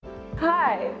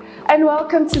Hi, and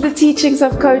welcome to the teachings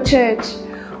of Co-Church.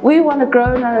 We want to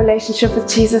grow in our relationship with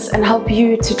Jesus and help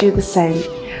you to do the same.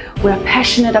 We are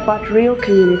passionate about real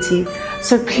community,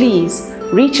 so please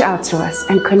reach out to us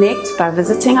and connect by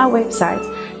visiting our website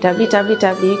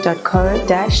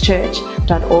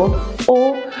www.co-church.org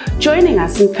or joining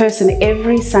us in person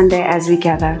every Sunday as we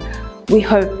gather. We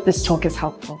hope this talk is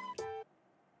helpful.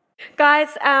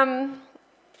 Guys,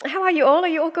 how are you all? Are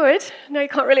you all good? No, you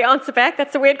can't really answer back.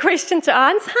 That's a weird question to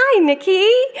answer. Hi, Nikki.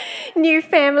 New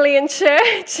family in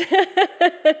church.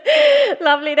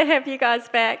 Lovely to have you guys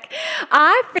back.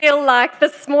 I feel like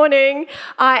this morning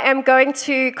I am going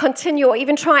to continue or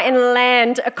even try and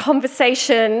land a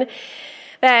conversation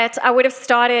that I would have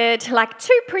started like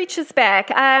 2 preachers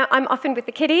back. I'm often with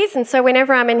the kiddies, and so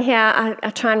whenever I'm in here, I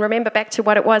try and remember back to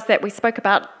what it was that we spoke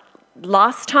about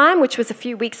last time, which was a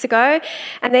few weeks ago.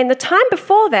 And then the time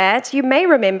before that, you may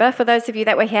remember, for those of you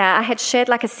that were here, I had shared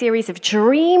like a series of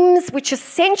dreams, which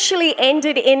essentially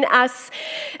ended in us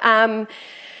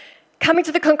coming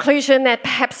to the conclusion that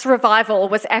perhaps revival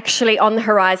was actually on the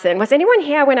horizon. Was anyone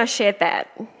here when I shared that?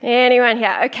 Anyone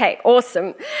here? Okay,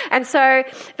 awesome. And so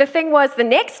the thing was, the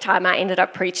next time I ended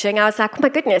up preaching, I was like, oh my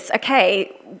goodness,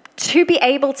 okay, to be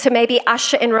able to maybe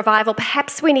usher in revival,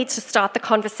 perhaps we need to start the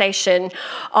conversation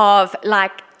of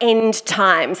like end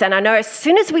times. And I know as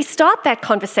soon as we start that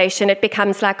conversation, it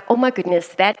becomes like, oh my goodness,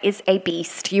 that is a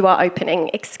beast you are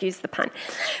opening. Excuse the pun.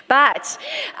 But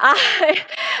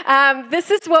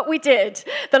this is what we did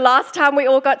the last time we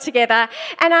all got together.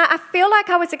 And I feel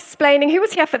like I was explaining, who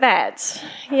was here for that?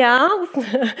 Yeah?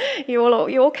 You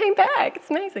all came back. It's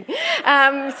amazing.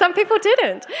 Some people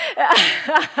didn't.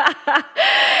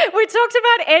 We talked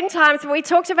about end times, but we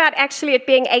talked about actually it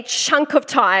being a chunk of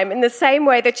time in the same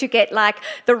way that you get like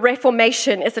the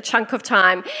Reformation is a chunk of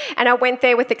time. And I went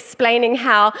there with explaining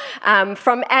how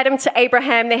from Adam to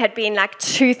Abraham there had been like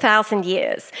 2,000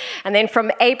 years. And then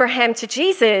from Abraham to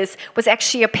Jesus was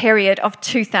actually a period of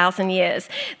 2,000 years.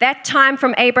 That time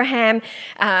from Abraham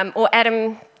or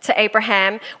Adam to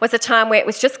Abraham was a time where it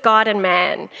was just God and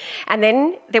man. And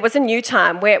then there was a new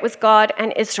time where it was God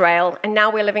and Israel. And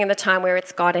now we're living in the time where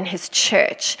it's God and his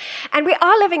church. And we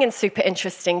are living in super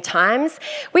interesting times.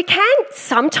 We can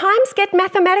sometimes get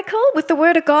mathematical with the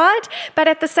word of God, but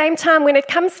at the same time, when it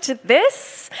comes to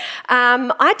this,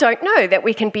 I don't know that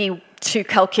we can be too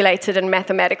calculated and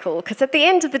mathematical, because at the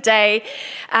end of the day,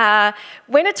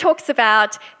 when it talks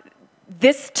about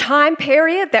this time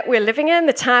period that we're living in,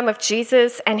 the time of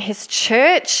Jesus and his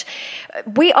church,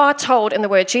 we are told in the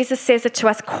word, Jesus says it to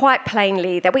us quite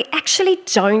plainly, that we actually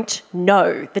don't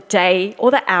know the day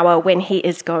or the hour when he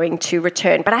is going to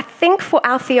return. But I think for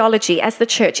our theology as the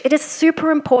church, it is super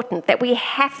important that we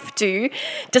have to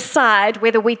decide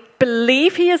whether we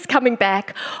believe he is coming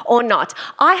back or not.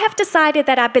 I have decided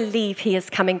that I believe he is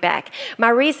coming back. My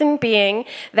reason being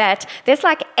that there's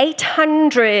like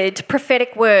 800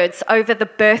 prophetic words over the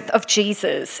birth of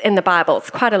Jesus in the Bible. It's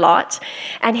quite a lot.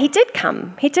 And he did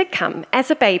come. He did come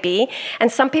as a baby.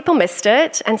 And some people missed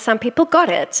it and some people got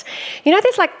it. You know,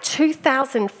 there's like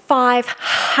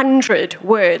 2,500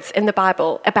 words in the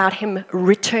Bible about him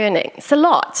returning. It's a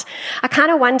lot. I kind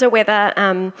of wonder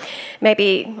whether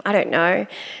maybe, I don't know,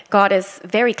 God is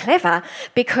very clever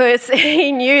because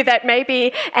he knew that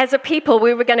maybe as a people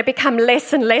we were going to become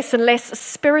less and less and less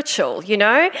spiritual, you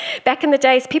know? Back in the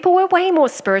days, people were way more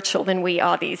spiritual than we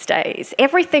are these days.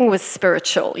 Everything was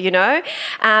spiritual, you know?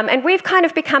 And we've kind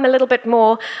of become a little bit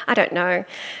more, I don't know,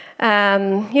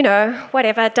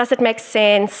 whatever, does it make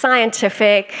sense,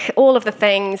 scientific, all of the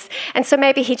things. And so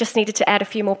maybe he just needed to add a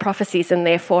few more prophecies in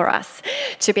there for us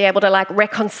to be able to like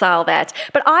reconcile that.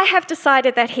 But I have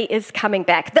decided that he is coming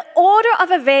back. The order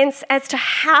of events as to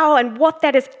how and what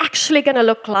that is actually going to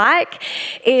look like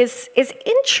is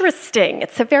interesting.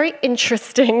 It's a very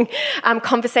interesting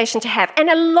conversation to have. And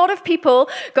a lot of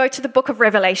people go to the book of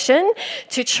Revelation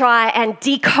to try and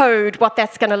decode what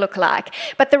that's going to look like.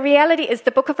 But the reality is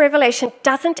the book of Revelation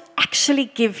doesn't actually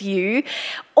give you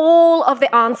all of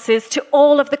the answers to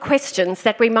all of the questions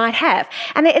that we might have.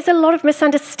 And there is a lot of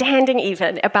misunderstanding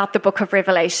even about the book of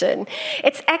Revelation.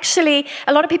 It's actually,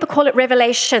 a lot of people call it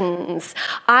Revelations.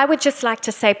 I would just like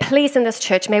to say, please, in this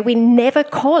church, may we never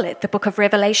call it the book of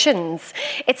Revelations.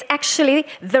 It's actually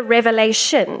the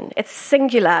Revelation. It's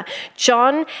singular.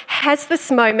 John has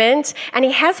this moment, and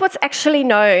he has what's actually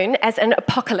known as an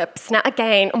apocalypse. Now,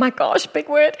 again, oh my gosh, big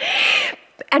word.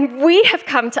 And we have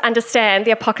come to understand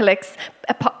the apocalypse.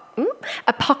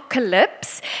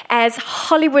 apocalypse as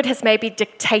Hollywood has maybe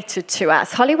dictated to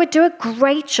us. Hollywood do a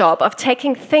great job of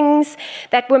taking things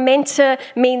that were meant to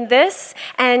mean this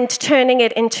and turning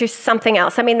it into something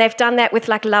else. I mean, they've done that with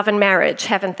like Love and Marriage,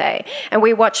 haven't they? And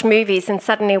we watch movies and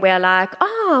suddenly we're like,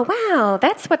 oh, wow,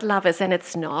 that's what love is, and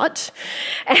it's not.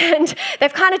 And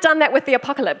they've kind of done that with the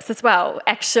apocalypse as well,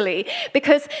 actually,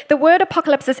 because the word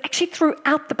apocalypse is actually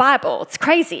throughout the Bible. It's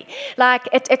crazy. Like,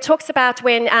 it talks about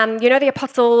when, the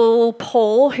Apostle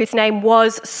Paul, whose name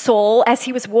was Saul, as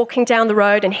he was walking down the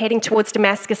road and heading towards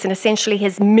Damascus, and essentially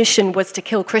his mission was to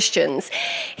kill Christians,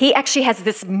 he actually has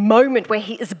this moment where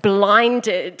he is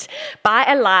blinded by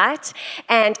a light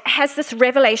and has this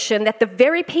revelation that the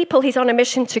very people he's on a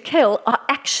mission to kill are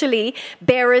actually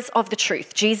bearers of the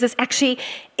truth. Jesus actually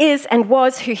is and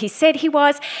was who he said he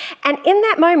was. And in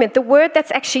that moment, the word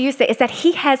that's actually used there is that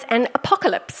he has an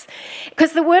apocalypse.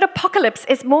 Because the word apocalypse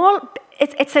is more...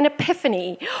 It's an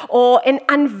epiphany or an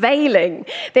unveiling.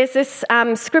 There's this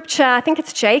scripture, I think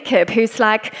it's Jacob, who's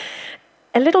like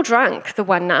a little drunk the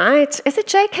one night. Is it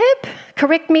Jacob?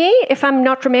 Correct me if I'm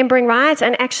not remembering right.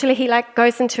 And actually he like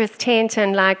goes into his tent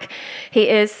and like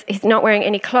he's not wearing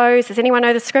any clothes. Does anyone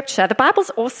know the scripture? The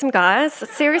Bible's awesome, guys.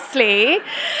 Seriously.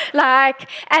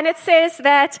 And it says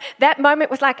that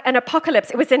moment was like an apocalypse.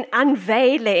 It was an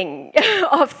unveiling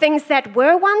of things that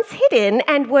were once hidden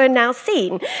and were now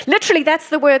seen. Literally, that's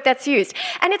the word that's used.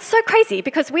 And it's so crazy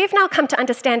because we've now come to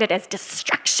understand it as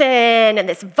destruction and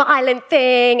this violent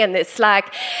thing and this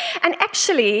and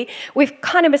actually, we've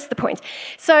kind of missed the point.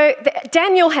 So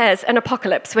Daniel has an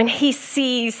apocalypse when he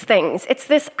sees things. It's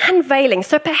this unveiling.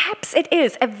 So perhaps it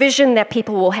is a vision that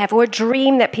people will have or a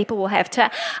dream that people will have to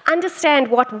understand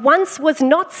what once was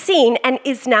not seen and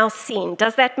is now seen.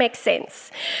 Does that make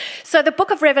sense? So the book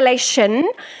of Revelation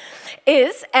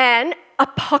is an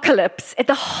apocalypse.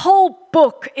 The whole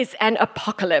book is an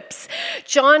apocalypse.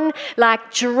 John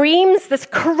dreams this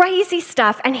crazy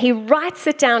stuff and he writes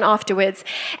it down afterwards,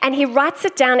 and he writes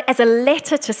it down as a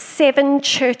letter to 7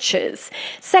 churches.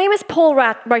 Same as Paul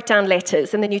wrote down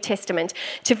letters in the New Testament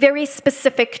to very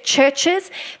specific churches.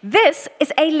 This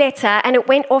is a letter and it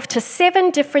went off to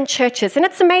 7 different churches. And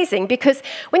it's amazing because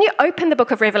when you open the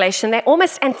book of Revelation, they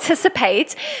almost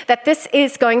anticipate that this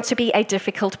is going to be a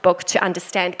difficult book to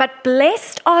understand. But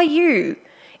blessed are you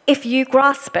if you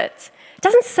grasp it. It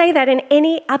doesn't say that in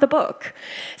any other book.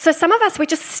 So some of us, we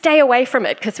just stay away from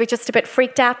it because we're just a bit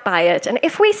freaked out by it. And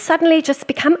if we suddenly just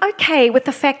become okay with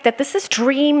the fact that this is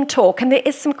dream talk and there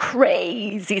is some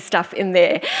crazy stuff in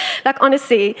there. Like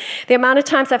honestly, the amount of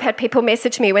times I've had people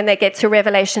message me when they get to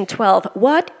Revelation 12,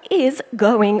 what is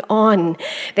going on?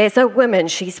 There's a woman,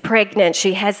 she's pregnant,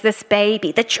 she has this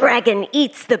baby, the dragon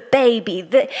eats the baby,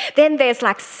 then there's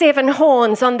 7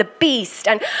 horns on the beast,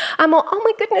 and I'm all, oh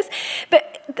my goodness,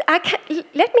 but I can't.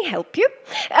 Let me help you.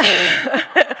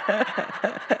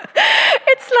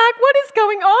 It's what is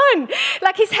going on?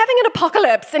 He's having an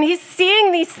apocalypse and he's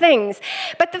seeing these things.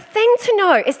 But the thing to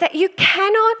know is that you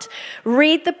cannot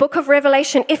read the book of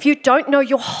Revelation if you don't know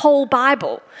your whole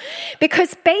Bible.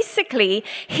 Because basically,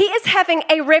 he is having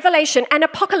a revelation, an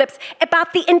apocalypse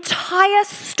about the entire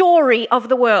story of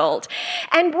the world.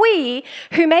 And we,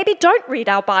 who maybe don't read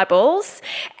our Bibles,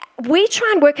 we try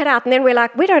and work it out, and then we're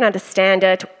like, we don't understand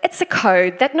it. It's a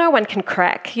code that no one can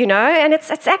crack, and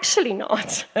it's actually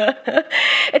not.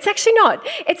 It's actually not.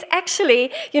 It's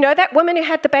actually, that woman who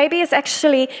had the baby is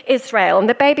actually Israel, and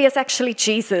the baby is actually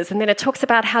Jesus, and then it talks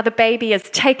about how the baby is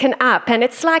taken up, and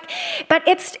it's but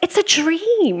it's a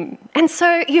dream. And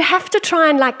so you have to try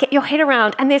and get your head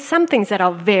around, and there's some things that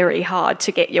are very hard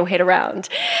to get your head around.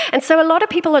 And so a lot of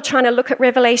people are trying to look at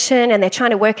Revelation, and they're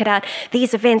trying to work it out,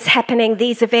 these events happening,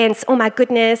 these events, oh my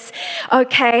goodness,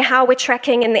 okay, how we're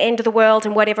tracking in the end of the world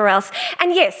and whatever else.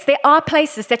 And yes, there are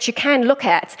places that you can look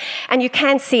at and you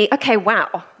can see, okay,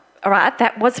 wow, all right,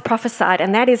 that was prophesied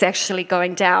and that is actually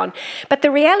going down. But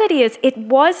the reality is it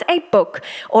was a book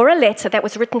or a letter that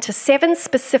was written to 7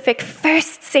 specific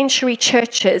first century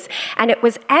churches, and it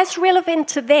was as relevant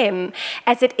to them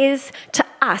as it is to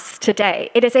us today.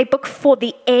 It is a book for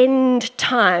the end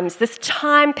times. This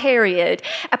time period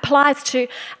applies to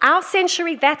our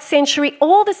century, that century,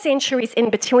 all the centuries in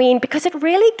between, because it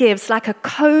really gives a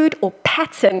code or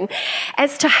pattern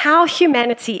as to how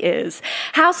humanity is,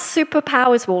 how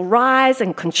superpowers will rise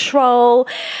and control,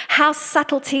 how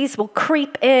subtleties will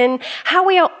creep in, how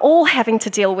we are all having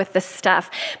to deal with this stuff.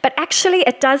 But actually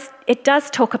it does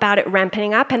talk about it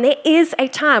ramping up, and there is a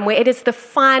time where it is the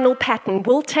final pattern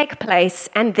will take place,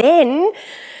 and then,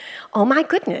 oh my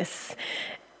goodness,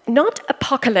 not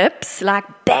apocalypse, like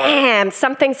bam,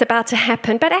 something's about to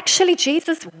happen, but actually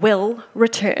Jesus will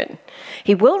return.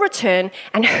 He will return,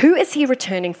 and who is he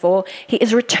returning for? He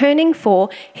is returning for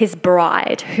his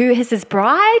bride. Who is his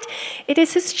bride? It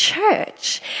is his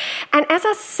church. And as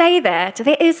I say that,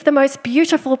 there is the most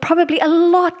beautiful, probably a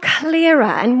lot clearer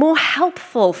and more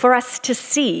helpful for us to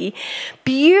see,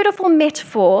 beautiful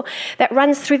metaphor that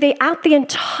runs throughout the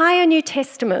entire New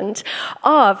Testament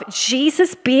of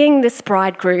Jesus being this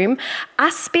bridegroom,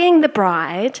 us being the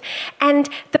bride, and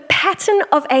the pattern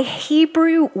of a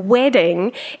Hebrew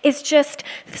wedding is just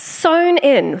sewn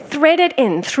in, threaded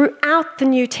in throughout the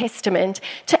New Testament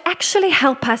to actually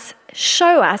help us,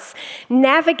 show us,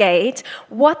 navigate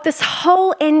what this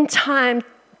whole end time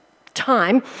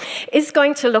is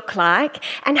going to look like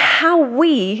and how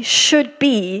we should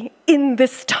be in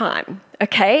this time,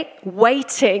 okay?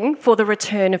 Waiting for the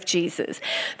return of Jesus.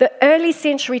 The early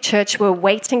century church were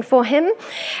waiting for him,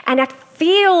 and it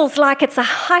feels like it's a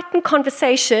heightened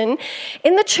conversation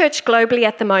in the church globally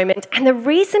at the moment. And the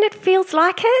reason it feels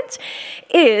like it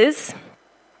is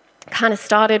kind of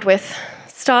started with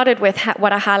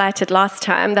what I highlighted last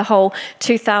time, the whole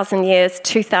 2,000 years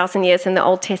in the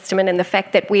Old Testament, and the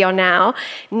fact that we are now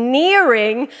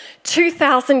nearing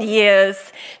 2,000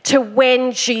 years to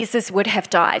when Jesus would have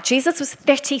died. Jesus was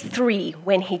 33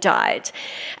 when he died.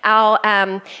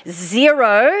 Our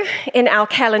zero in our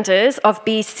calendars of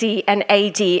BC and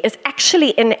AD is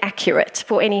actually inaccurate.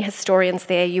 For any historians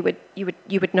there, you would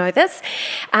know this.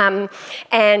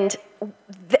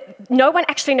 No one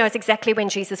actually knows exactly when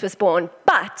Jesus was born,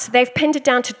 but they've pinned it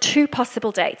down to two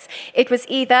possible dates. It was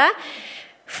either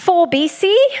 4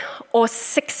 BC or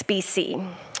 6 BC.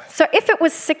 So if it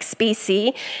was 6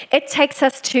 BC, it takes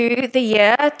us to the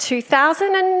year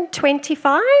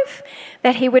 2025,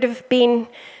 that it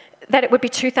would be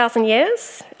 2,000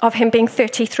 years of him being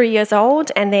 33 years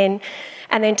old and then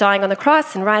dying on the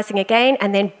cross and rising again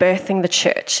and then birthing the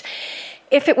church.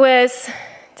 If it was...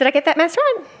 Did I get that math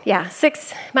right? Yeah,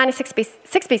 6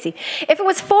 BC. If it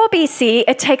was 4 BC,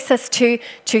 it takes us to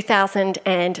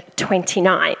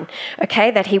 2029,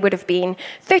 okay, that he would have been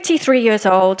 33 years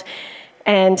old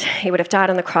and he would have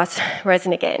died on the cross,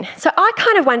 risen again. So I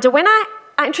kind of wonder, when I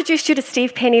introduced you to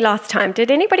Steve Penny last time, did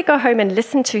anybody go home and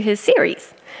listen to his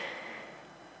series?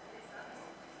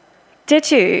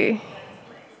 Did you?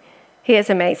 He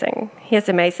is amazing. He's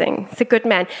a good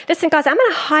man. Listen, guys, I'm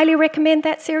going to highly recommend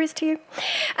that series to you.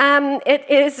 It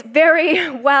is very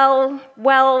little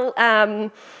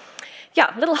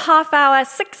half-hour,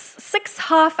 six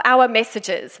half-hour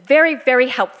messages. Very, very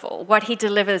helpful, what he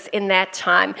delivers in that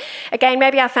time. Again,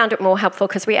 maybe I found it more helpful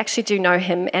because we actually do know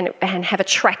him and have a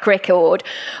track record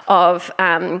of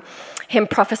him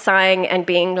prophesying and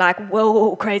being like,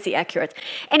 whoa, crazy accurate.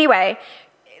 Anyway,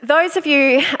 those of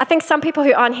you, I think some people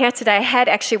who aren't here today had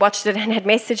actually watched it and had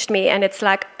messaged me, and it's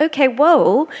like, okay,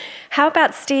 whoa, how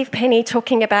about Steve Penny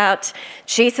talking about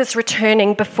Jesus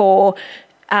returning before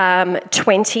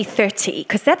 2030?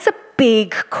 Because that's a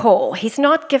big call. He's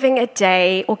not giving a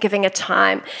day or giving a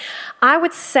time. I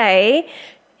would say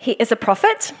he is a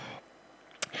prophet.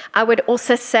 I would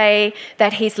also say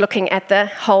that he's looking at the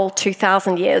whole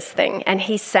 2,000 years thing, and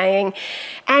he's looking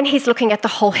at the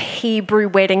whole Hebrew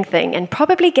wedding thing, and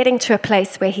probably getting to a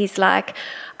place where he's like,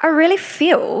 I really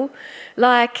feel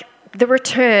like the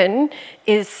return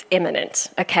is imminent,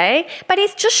 okay? But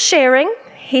he's just sharing.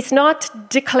 He's not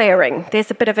declaring.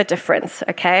 There's a bit of a difference,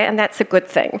 okay? And that's a good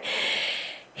thing.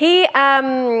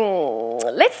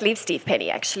 Let's leave Steve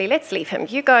Penny, actually. Let's leave him.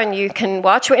 You go and you can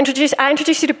watch. I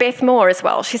introduced you to Beth Moore as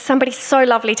well. She's somebody so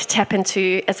lovely to tap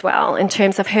into as well, in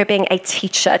terms of her being a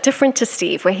teacher, different to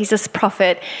Steve, where he's this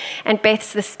prophet and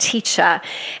Beth's this teacher.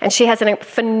 And she has a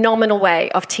phenomenal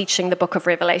way of teaching the book of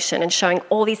Revelation and showing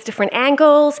all these different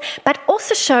angles, but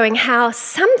also showing how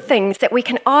some things that we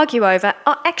can argue over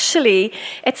are actually,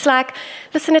 it's like,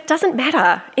 listen, it doesn't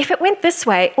matter. If it went this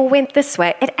way or went this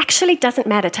way, it actually doesn't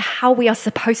matter to how we are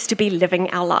supposed to be living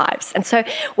our lives. And so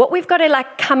what we've got to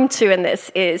come to in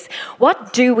this is,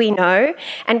 what do we know?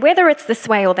 And whether it's this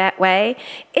way or that way,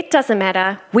 it doesn't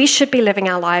matter. We should be living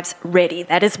our lives ready.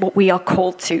 That is what we are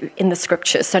called to in the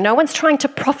scriptures. So no one's trying to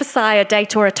prophesy a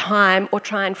date or a time or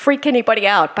try and freak anybody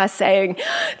out by saying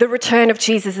the return of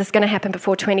Jesus is going to happen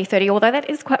before 2030, although that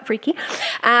is quite freaky.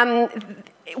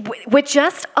 We're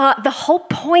just, the whole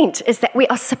point is that we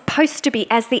are supposed to be,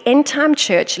 as the end time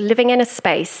church, living in a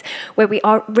space where we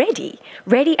are ready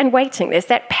and waiting. There's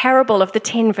that parable of the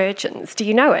 10 virgins. Do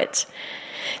you know it?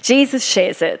 Jesus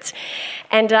shares it.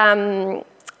 And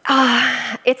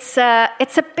It's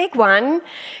a big one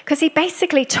because he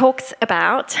basically talks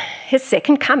about his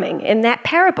second coming in that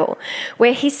parable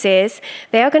where he says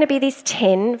there are going to be these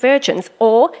 10 virgins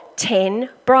or 10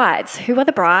 brides. Who are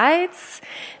the brides?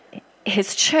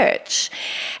 His church.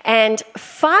 And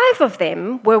 5 of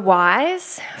them were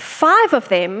wise, 5 of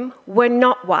them were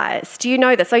not wise. Do you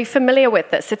know this? Are you familiar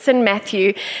with this? It's in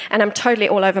Matthew, and I'm totally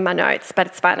all over my notes, but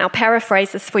it's fine. I'll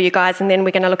paraphrase this for you guys, and then we're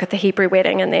going to look at the Hebrew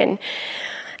wedding, and then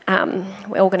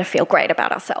we're all going to feel great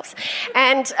about ourselves.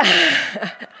 And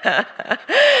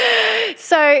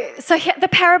so here, the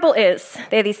parable is,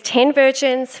 there are these 10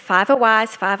 virgins, 5 are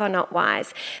wise, 5 are not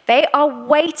wise. They are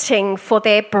waiting for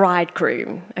their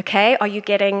bridegroom, okay? Are you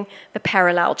getting the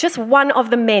parallel? Just one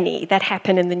of the many that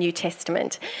happen in the New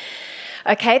Testament.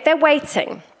 Okay, they're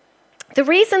waiting. The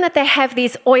reason that they have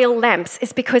these oil lamps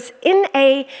is because in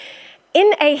a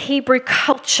Hebrew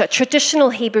culture, traditional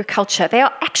Hebrew culture, there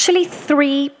are actually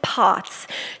 3 parts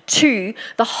to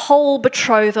the whole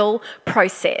betrothal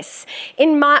process.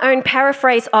 In my own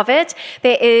paraphrase of it,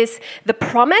 there is the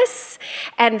promise,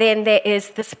 and then there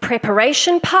is this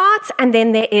preparation part, and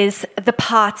then there is the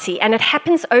party, and it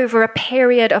happens over a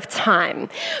period of time.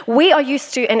 We are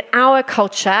used to, in our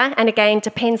culture, and again,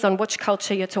 depends on which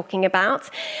culture you're talking about,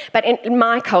 but in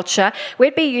my culture,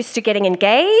 we'd be used to getting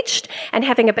engaged and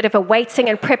having a bit of a waiting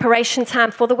and preparation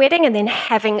time for the wedding, and then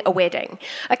having a wedding.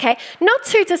 Okay, not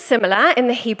too dissimilar in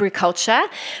the Hebrew culture,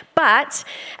 but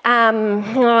I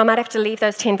might have to leave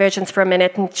those 10 virgins for a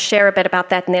minute and share a bit about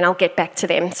that, and then I'll get back to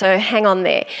them. So hang on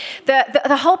there.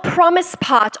 The whole promise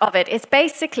part of it is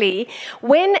basically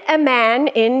when a man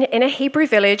in a Hebrew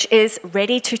village is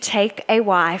ready to take a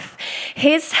wife,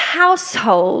 his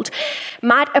household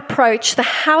might approach the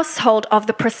household of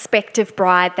the prospective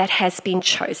bride that has been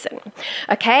chosen.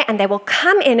 Okay, and they will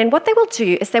come in, and what they will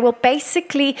do is they will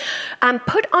basically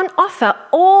put on offer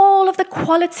all of the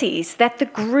qualities that the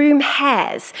groom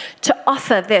has to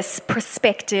offer this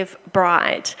prospective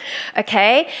bride.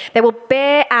 Okay, they will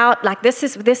bear out like this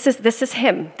is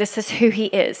him. This is who he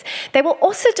is. They will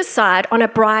also decide on a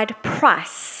bride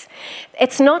price.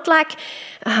 It's not like,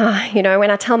 when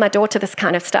I tell my daughter this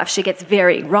kind of stuff, she gets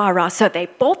very rah-rah. So they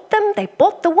bought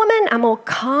the woman. I'm all,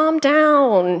 calm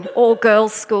down, all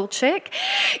girls school chick.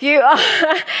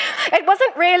 It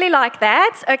wasn't really like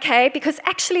that, okay? Because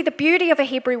actually the beauty of a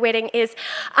Hebrew wedding is,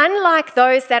 unlike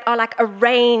those that are like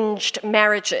arranged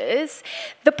marriages,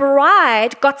 the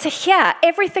bride got to hear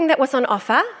everything that was on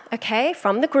offer, okay,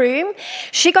 from the groom.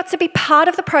 She got to be part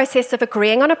of the process of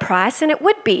agreeing on a price, and it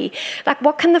would be like,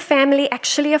 what can the family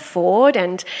actually afford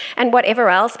and whatever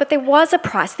else. But there was a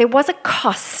price, there was a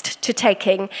cost to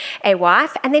taking a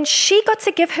wife, and then she got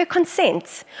to give her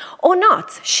consent or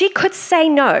not. She could say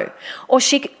no, or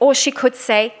she could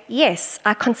say, yes,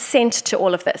 I consent to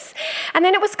all of this. And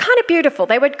then it was kind of beautiful.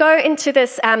 They would go into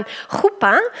this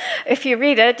chuppah. If you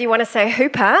read it, you want to say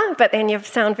hoopah, but then you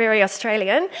sound very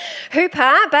Australian.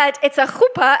 Hoopah, but it's a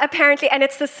chuppah apparently, and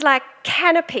it's this like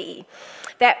canopy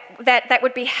that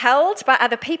would be held by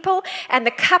other people, and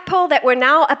the couple that were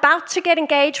now about to get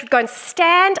engaged would go and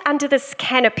stand under this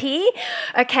canopy,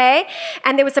 okay?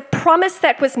 And there was a promise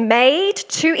that was made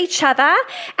to each other,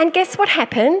 and guess what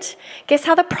happened? Guess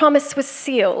how the promise was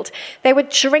sealed? They would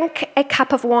drink a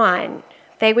cup of wine.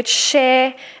 They would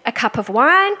share a cup of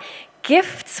wine.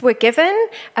 Gifts were given,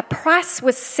 a price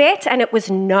was set, and it was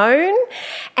known.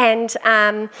 And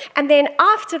then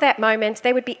after that moment,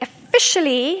 they would be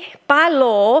officially, by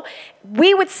law,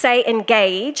 we would say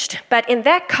engaged, but in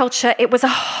that culture, it was a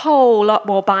whole lot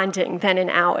more binding than in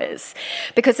ours.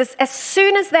 Because as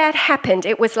soon as that happened,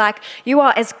 it was like, you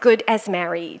are as good as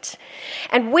married.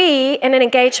 And we, in an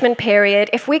engagement period,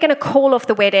 if we're going to call off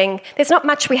the wedding, there's not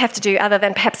much we have to do other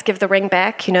than perhaps give the ring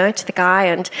back, to the guy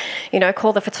and,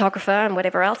 call the photographer and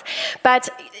whatever else. But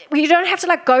you don't have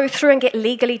to go through and get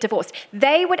legally divorced.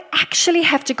 They would actually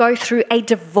have to go through a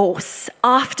divorce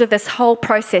after this whole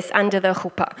process under the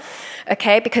chuppah.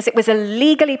 Okay, because it was a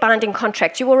legally binding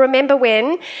contract. You will remember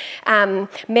when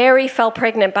Mary fell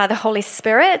pregnant by the Holy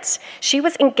Spirit, she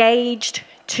was engaged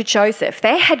to Joseph.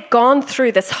 They had gone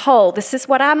through this is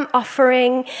what I'm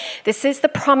offering, this is the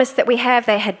promise that we have.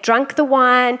 They had drunk the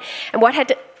wine, and what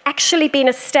had actually been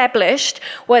established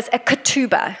was a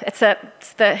ketubah.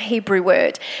 It's the Hebrew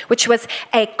word, which was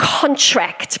a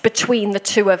contract between the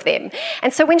two of them.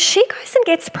 And so when she goes and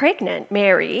gets pregnant,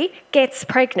 Mary gets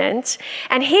pregnant,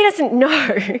 and he doesn't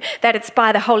know that it's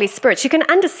by the Holy Spirit. You can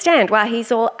understand why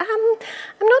he's all,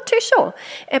 I'm not too sure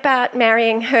about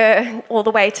marrying her all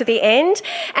the way to the end.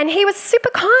 And he was super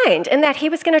kind in that he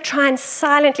was going to try and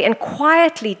silently and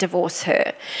quietly divorce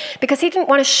her because he didn't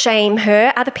want to shame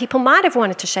her. Other people might have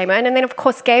wanted to shame her. And then, of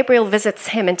course, Gabriel visits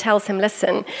him and tells him,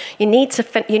 listen, you need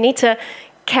to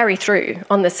carry through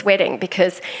on this wedding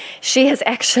because she has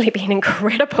actually been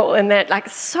incredible in that, like,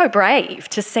 so brave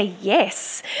to say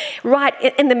yes right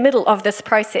in the middle of this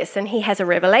process. And he has a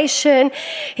revelation,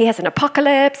 he has an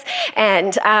apocalypse,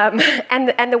 and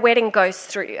the wedding goes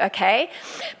through, okay?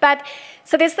 But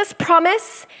so there's this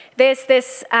promise, there's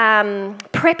this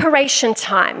preparation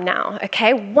time now,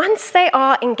 okay? Once they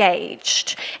are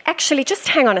engaged, actually just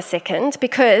hang on a second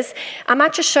because I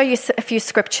might just show you a few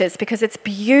scriptures because it's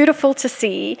beautiful to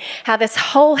see how this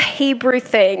whole Hebrew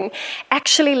thing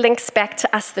actually links back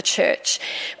to us, the church.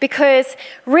 Because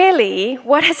really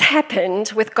what has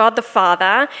happened with God the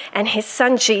Father and his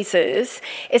son Jesus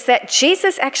is that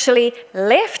Jesus actually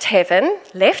left heaven,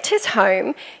 left his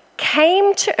home,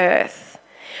 came to earth,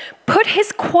 put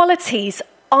his qualities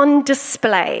on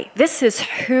display. This is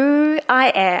who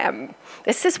I am.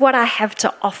 This is what I have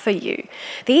to offer you.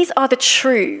 These are the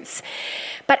truths.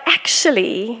 But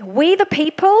actually, we the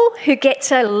people who get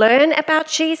to learn about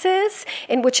Jesus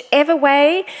in whichever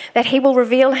way that he will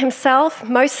reveal himself,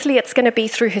 mostly it's going to be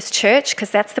through his church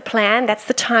because that's the plan, that's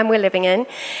the time we're living in.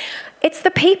 It's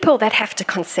the people that have to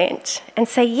consent and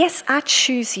say, yes, I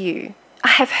choose you. I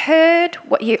have heard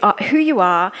what you are, who you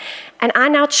are, and I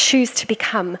now choose to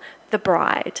become the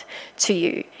bride to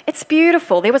you. It's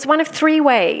beautiful. There was one of three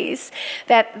ways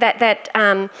that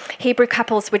Hebrew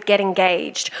couples would get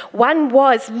engaged. One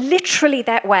was literally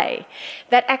that way,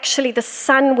 that actually the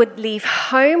son would leave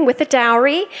home with a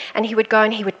dowry and he would go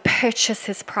and he would purchase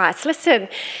his price. Listen,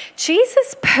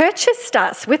 Jesus purchased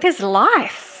us with his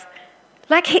life.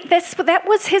 Like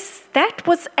that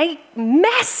was a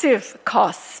massive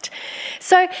cost.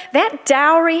 So that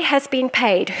dowry has been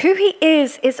paid. Who he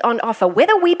is on offer.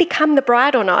 Whether we become the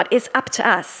bride or not is up to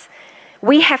us.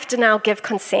 We have to now give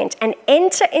consent and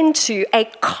enter into a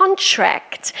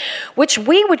contract, which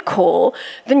we would call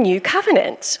the New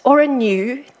Covenant or a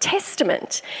New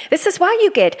Testament. This is why you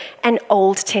get an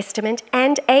Old Testament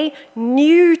and a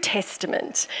New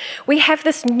Testament. We have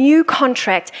this new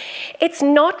contract. It's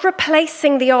not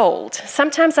replacing the old.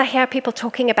 Sometimes I hear people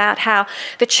talking about how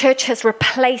the church has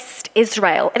replaced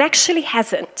Israel. It actually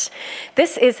hasn't.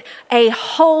 This is a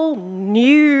whole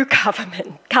new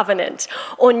covenant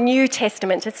or New Testament.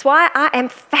 It's why I am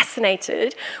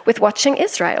fascinated with watching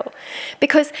Israel,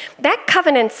 because that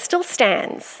covenant still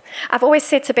stands. I've always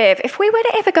said to Bev, if we were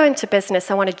to ever go into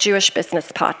business, I want a Jewish business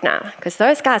partner, because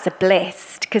those guys are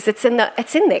blessed, because it's in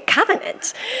their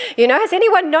covenant. You know, has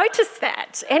anyone noticed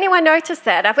that? Anyone noticed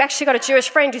that? I've actually got a Jewish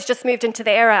friend who's just moved into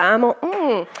the area. I'm all,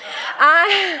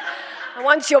 I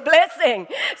want your blessing.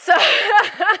 So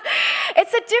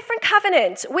it's a different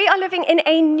covenant. We are living in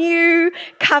a new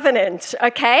covenant,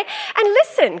 okay? And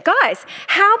listen, guys,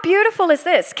 how beautiful is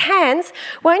this? Cans,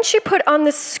 won't you put on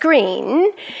the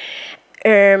screen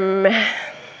 1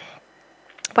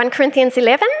 Corinthians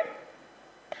 11?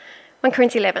 1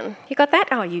 Corinthians 11. You got that?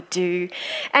 Oh, you do.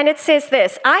 And it says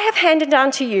this, I have handed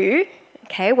down to you,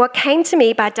 okay, what came to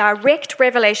me by direct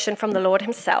revelation from the Lord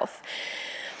himself.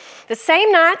 The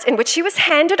same night in which he was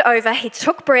handed over, he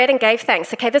took bread and gave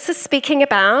thanks. Okay, this is speaking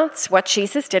about what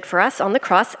Jesus did for us on the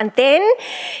cross. And then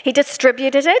he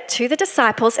distributed it to the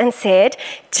disciples and said,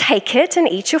 take it and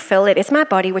eat your fill. It is my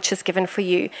body which is given for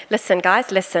you. Listen,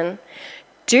 guys, listen.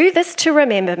 Do this to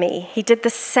remember me. He did the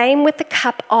same with the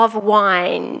cup of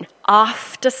wine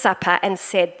after supper and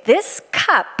said, this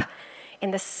cup,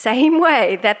 in the same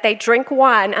way that they drink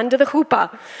wine under the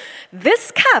chuppah,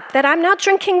 this cup that I'm now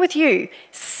drinking with you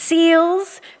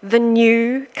seals the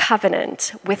new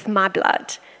covenant with my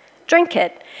blood. Drink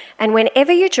it, and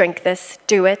whenever you drink this,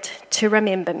 do it to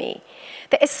remember me.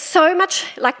 There is so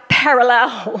much like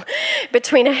parallel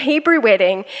between a Hebrew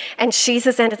wedding and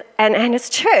Jesus and his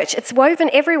church. It's woven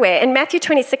everywhere. In Matthew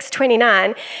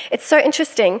 26:29, it's so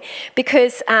interesting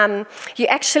because you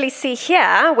actually see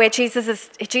here where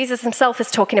Jesus himself is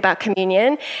talking about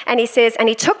communion, and he says, and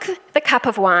he took the cup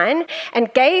of wine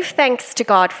and gave thanks to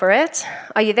God for it.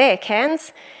 Are you there,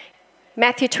 Cans?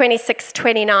 Matthew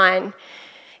 26:29.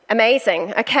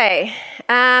 Amazing. Okay.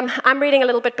 I'm reading a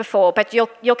little bit before, but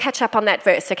you'll catch up on that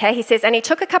verse, okay? He says, and he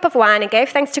took a cup of wine and gave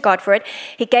thanks to God for it.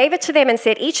 He gave it to them and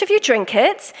said, each of you drink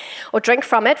it, or drink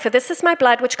from it, for this is my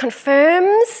blood, which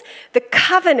confirms the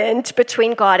covenant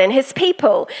between God and his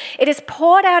people. It is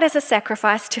poured out as a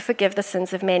sacrifice to forgive the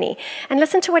sins of many. And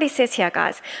listen to what he says here,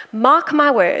 guys. Mark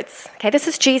my words. Okay, this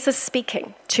is Jesus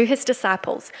speaking to his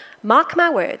disciples. Mark my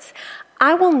words.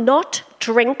 I will not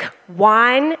drink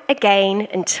wine again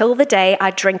until the day I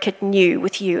drink it new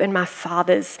with you in my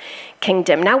Father's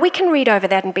kingdom. Now, we can read over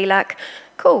that and be like,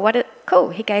 cool,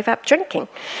 he gave up drinking.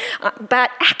 But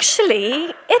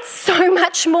actually, it's so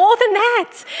much more than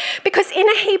that. Because in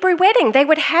a Hebrew wedding, they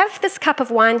would have this cup of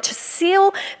wine to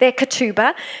seal their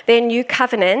ketubah, their new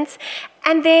covenant,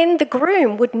 and then the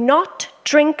groom would not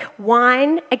drink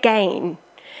wine again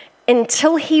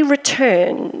until he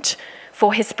returned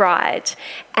for his bride,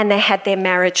 and they had their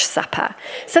marriage supper.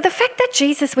 So the fact that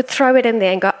Jesus would throw it in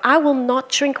there and go, I will not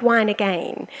drink wine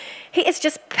again, he is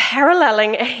just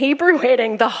paralleling a Hebrew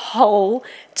wedding the whole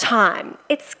time.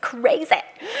 It's crazy.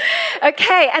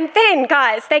 Okay, and then,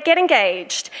 guys, they get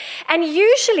engaged. And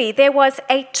usually there was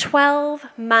a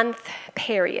 12-month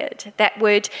period that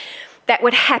would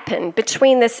happen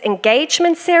between this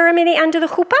engagement ceremony under the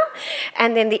chuppah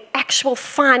and then the actual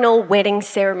final wedding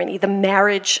ceremony, the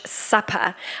marriage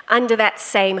supper, under that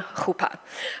same chuppah.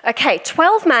 Okay,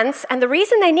 12 months, and the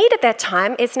reason they needed that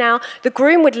time is now the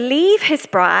groom would leave his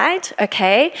bride,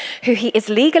 okay, who he is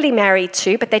legally married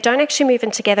to, but they don't actually move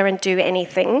in together and do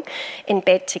anything in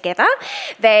bed together.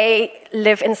 They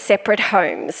live in separate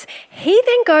homes. He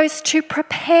then goes to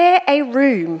prepare a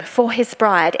room for his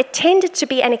bride. It tended to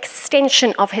be an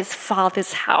extension of his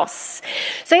father's house.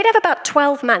 So he'd have about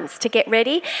 12 months to get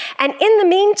ready. And in the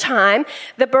meantime,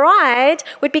 the bride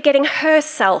would be getting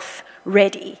herself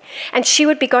ready. And she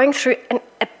would be going through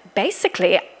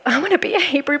basically, I want to be a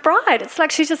Hebrew bride. It's like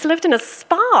she just lived in a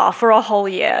spa for a whole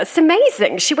year. It's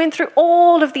amazing. She went through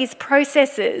all of these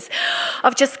processes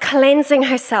of just cleansing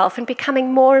herself and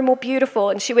becoming more and more beautiful.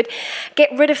 And she would get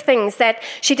rid of things that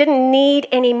she didn't need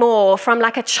anymore from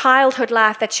like a childhood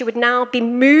life that she would now be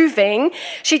moving.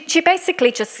 She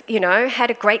basically just, had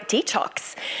a great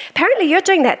detox. Apparently you're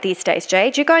doing that these days,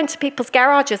 Jade. You go into people's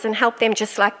garages and help them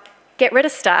just like get rid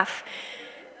of stuff.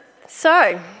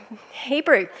 So,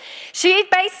 Hebrew. She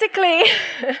basically,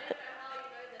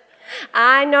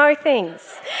 I know things.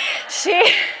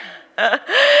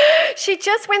 She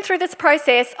just went through this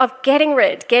process of getting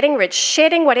rid,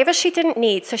 shedding whatever she didn't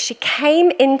need. So she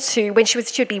came into when she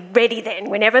would be ready then,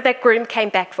 whenever that groom came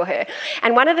back for her.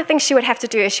 And one of the things she would have to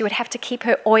do is she would have to keep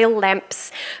her oil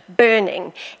lamps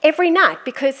burning every night,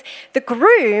 because the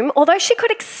groom, although she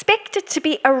could expect it to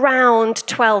be around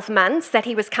 12 months that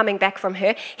he was coming back from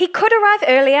her, he could arrive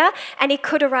earlier and he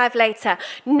could arrive later.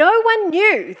 No one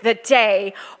knew the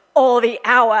day or the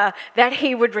hour that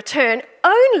he would return,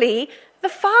 only the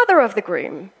father of the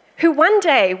groom, who one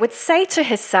day would say to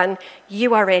his son,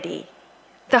 you are ready.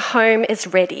 The home is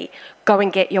ready. Go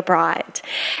and get your bride.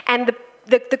 And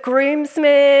the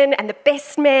groomsmen and the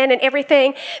best men and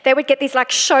everything, they would get these like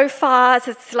shofars,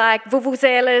 it's like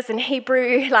vuvuzelas in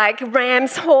Hebrew, like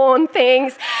ram's horn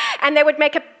things, and they would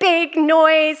make a big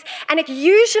noise, and it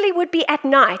usually would be at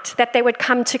night that they would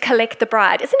come to collect the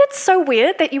bride. Isn't it so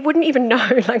weird that you wouldn't even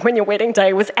know like when your wedding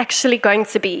day was actually going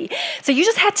to be? So you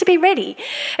just had to be ready.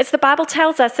 As the Bible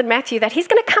tells us in Matthew that he's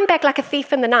going to come back like a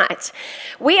thief in the night.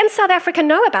 We in South Africa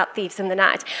know about thieves in the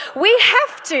night. We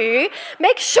have to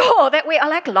make sure that we are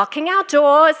like locking our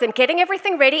doors and getting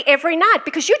everything ready every night,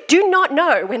 because you do not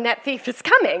know when that thief is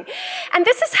coming. And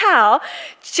this is how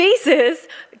Jesus,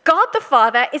 God the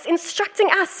Father, is instructing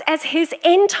us as his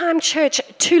end-time church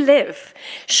to live.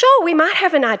 Sure, we might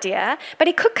have an idea, but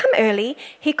he could come early,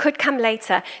 he could come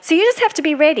later. So you just have to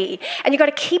be ready. And you've got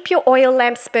to keep your oil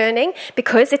lamps burning,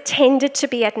 because it tended to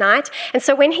be at night. And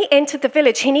so when he entered the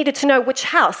village, he needed to know which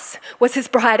house was his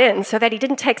bride in, so that he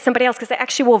didn't take somebody else, because they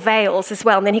actually wore veils as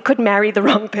well, and then he could marry the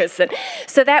wrong person.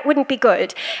 So that wouldn't be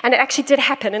good. And it actually did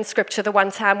happen in Scripture the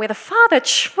one time where the father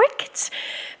tricked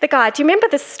the guy. Do you remember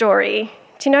this story?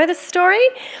 Do you know this story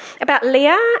about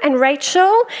Leah and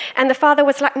Rachel? And the father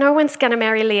was like, no one's going to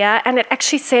marry Leah. And it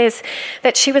actually says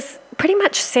that she was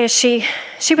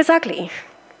ugly.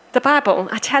 The Bible,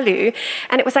 I tell you.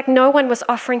 And it was like no one was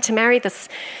offering to marry this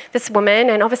woman.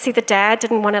 And obviously the dad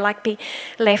didn't want to like be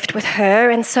left with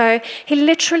her. And so he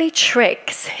literally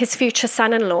tricks his future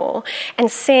son-in-law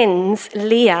and sends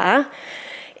Leah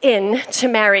in to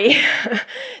marry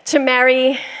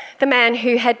the man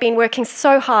who had been working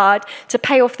so hard to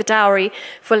pay off the dowry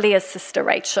for Leah's sister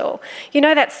Rachel. You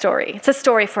know that story. It's a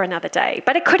story for another day.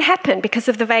 But it could happen because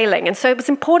of the veiling. And so it was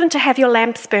important to have your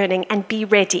lamps burning and be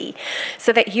ready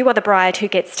so that you are the bride who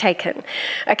gets taken.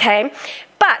 Okay?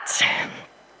 But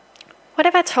what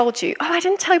have I told you? Oh, I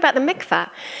didn't tell you about the mikvah.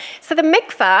 So the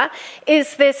mikvah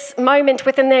is this moment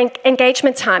within the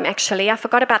engagement time, actually. I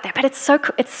forgot about that, but it's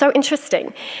so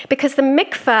interesting, because the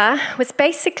mikvah was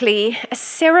basically a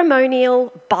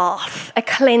ceremonial bath, a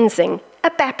cleansing,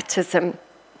 a baptism.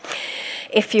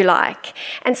 if you like.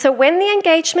 And so when the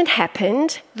engagement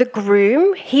happened, the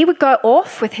groom, he would go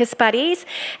off with his buddies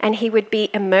and he would be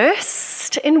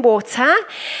immersed in water,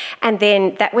 and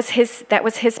then that was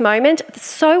his moment.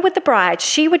 So would the bride.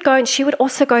 She would go and she would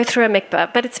also go through a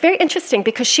mikveh. But it's very interesting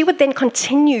because she would then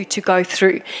continue to go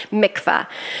through mikveh,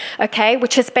 okay,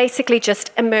 which is basically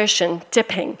just immersion,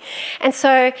 dipping. And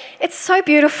so it's so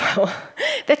beautiful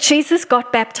that Jesus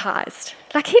got baptized.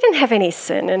 Like, he didn't have any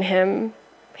sin in him.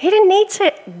 He didn't need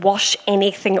to wash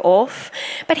anything off,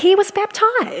 but he was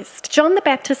baptized. John the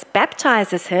Baptist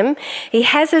baptizes him. He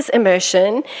has his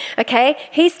immersion, okay?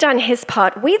 He's done his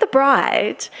part. We, the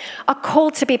bride, are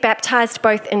called to be baptized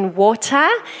both in water.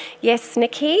 Yes,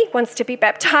 Nikki wants to be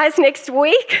baptized next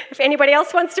week. If anybody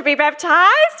else wants to be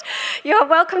baptized, you're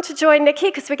welcome to join Nikki,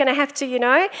 because we're going to have to,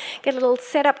 get a little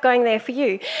setup going there for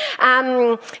you.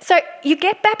 So you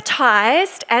get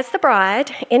baptized as the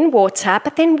bride in water,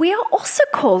 but then we are also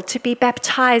called to be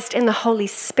baptized in the Holy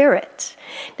Spirit.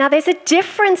 Now, there's a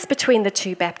difference between the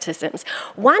two baptisms.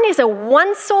 One is a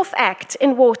once-off act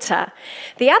in water.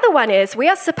 The other one is we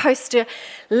are supposed to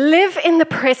live in the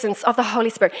presence of the Holy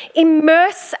Spirit,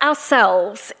 immerse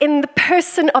ourselves in the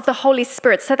person of the Holy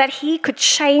Spirit so that he could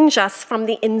change us from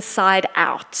the inside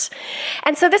out.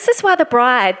 And so this is why the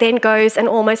bride then goes and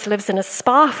almost lives in a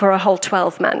spa for a whole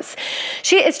 12 months.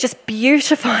 She is just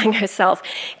beautifying herself,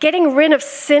 getting rid of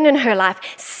sin in her life,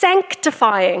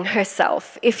 sanctifying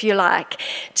herself, if you like,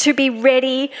 to be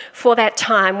ready for that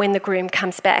time when the groom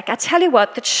comes back. I tell you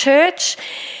what, the church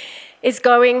is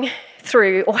going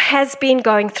through, or has been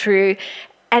going through,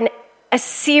 a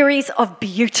series of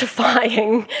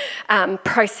beautifying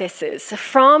processes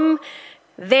from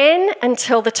then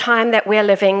until the time that we're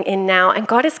living in now. And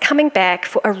God is coming back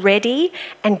for a ready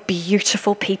and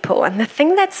beautiful people. And the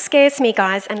thing that scares me,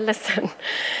 guys, and listen,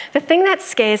 the thing that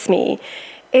scares me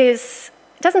is,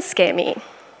 it doesn't scare me,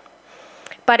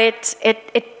 but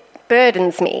it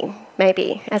burdens me,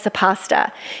 maybe, as a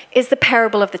pastor, is the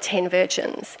parable of the 10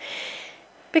 virgins.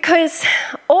 Because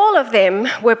all of them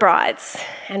were brides,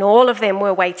 and all of them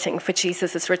were waiting for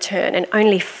Jesus' return, and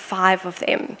only 5 of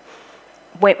them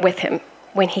went with him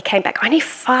when he came back. Only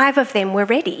 5 of them were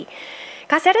ready.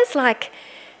 Guys, that is like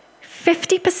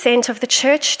 50% of the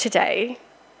church today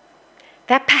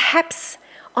that perhaps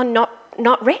are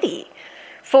not ready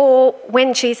for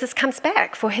when Jesus comes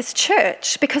back, for his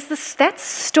church. Because that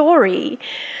story,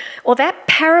 or that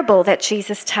parable that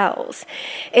Jesus tells,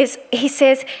 is, he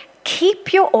says,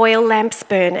 keep your oil lamps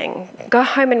burning. Go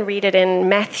home and read it in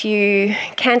Matthew.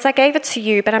 Cans, I gave it to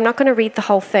you, but I'm not going to read the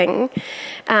whole thing.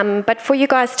 But for you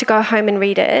guys to go home and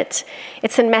read it,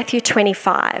 it's in Matthew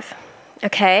 25,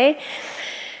 okay?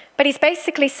 But he's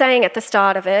basically saying at the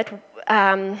start of it,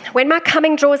 when my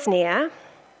coming draws near,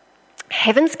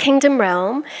 heaven's kingdom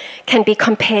realm can be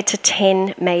compared to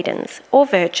 10 maidens or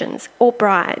virgins or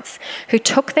brides who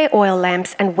took their oil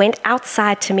lamps and went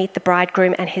outside to meet the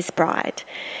bridegroom and his bride.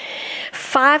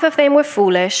 5 of them were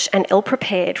foolish and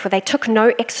ill-prepared, for they took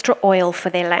no extra oil for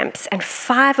their lamps, and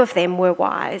 5 of them were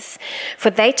wise, for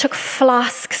they took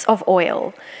flasks of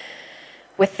oil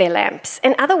with their lamps.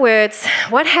 In other words,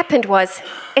 what happened was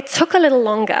it took a little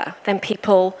longer than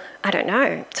people,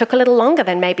 took a little longer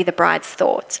than maybe the brides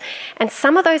thought. And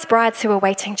some of those brides who were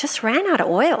waiting just ran out of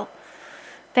oil.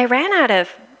 They ran out of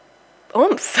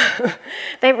oomph.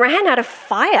 They ran out of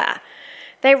fire.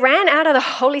 They ran out of the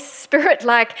Holy Spirit,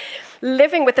 like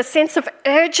living with a sense of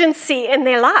urgency in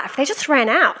their life. They just ran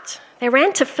out. They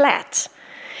ran to flat.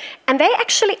 And they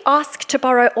actually asked to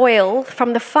borrow oil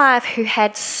from the 5 who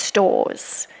had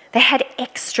stores. They had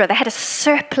extra. They had a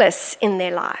surplus in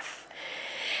their life.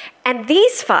 And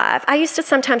these 5, I used to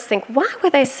sometimes think, why were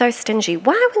they so stingy?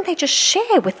 Why wouldn't they just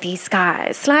share with these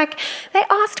guys? Like, they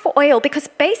asked for oil because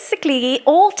basically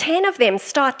all 10 of them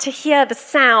start to hear the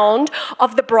sound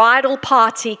of the bridal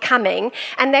party coming,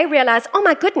 and they realize, oh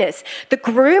my goodness, the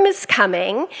groom is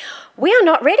coming. We are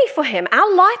not ready for him.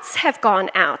 Our lights have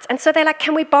gone out. And so they're like,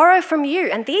 can we borrow from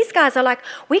you? And these guys are like,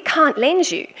 we can't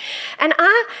lend you. And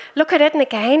I look at it, and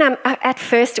again, at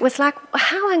first it was like,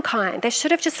 how unkind. They should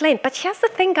have just lent. But here's the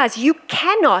thing, guys, you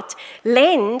cannot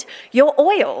lend your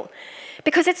oil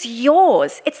because it's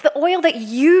yours. It's the oil that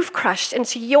you've crushed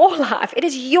into your life. It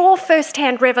is your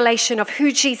first-hand revelation of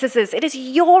who Jesus is. It is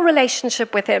your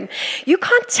relationship with him. You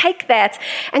can't take that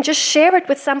and just share it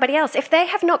with somebody else. If they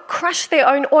have not crushed their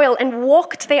own oil and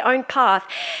walked their own path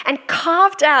and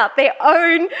carved out their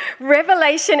own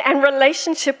revelation and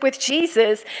relationship with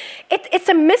Jesus, it's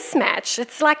a mismatch.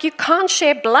 It's like you can't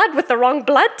share blood with the wrong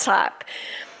blood type.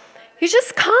 You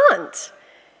just can't.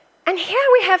 And here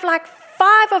we have like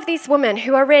 5 of these women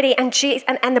who are ready, and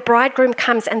the bridegroom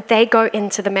comes, and they go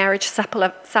into the marriage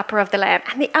supper of the Lamb.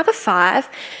 And the other 5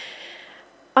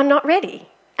 are not ready.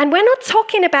 And we're not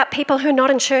talking about people who are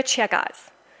not in church here, guys.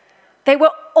 They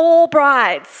were all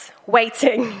brides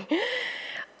waiting.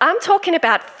 I'm talking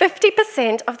about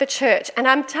 50% of the church. And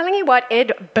I'm telling you what,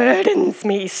 it burdens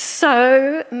me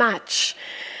so much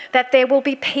that there will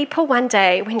be people one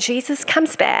day when Jesus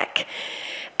comes back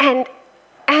and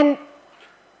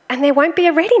there won't be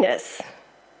a readiness.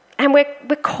 And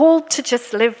we're called to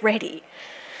just live ready.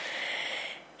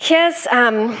 Here's,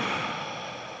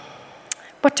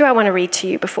 what do I want to read to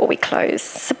you before we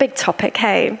close? It's a big topic,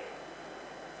 hey?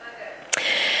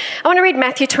 I want to read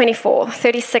Matthew 24,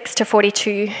 36 to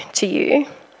 42 to you.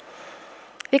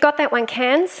 You got that one,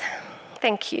 Cans?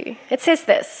 Thank you. It says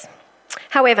this: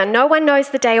 "However, no one knows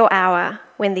the day or hour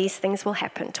when these things will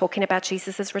happen," talking about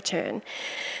Jesus' return.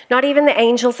 "Not even the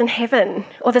angels in heaven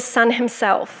or the Son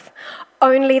himself.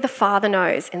 Only the Father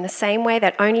knows, in the same way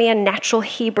that only a natural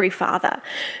Hebrew father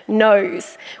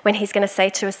knows when he's going to say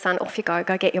to his son, 'Off you go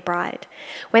get your bride.'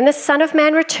 When the Son of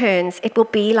Man returns, it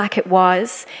will be like it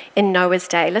was in Noah's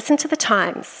day." Listen to the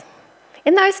times.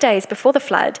 In those days before the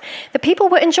flood, the people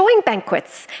were enjoying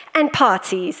banquets and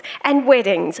parties and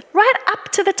weddings right up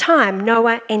to the time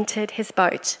Noah entered his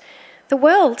boat. The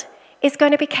world is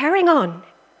going to be carrying on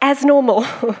as normal.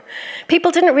 People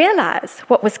didn't realize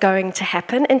what was going to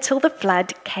happen until the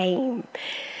flood came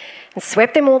and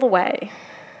swept them all away.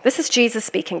 This is Jesus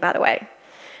speaking, by the way.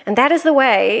 "And that is the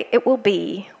way it will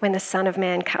be when the Son of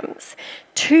Man comes.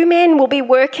 2 men will be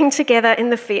working together in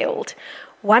the field.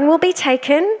 One will be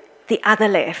taken, the other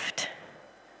left.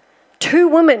 2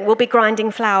 women will be grinding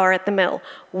flour at the mill.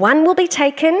 One will be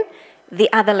taken, the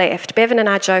other left." Bevan and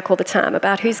I joke all the time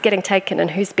about who's getting taken and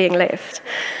who's being left.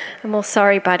 I'm all,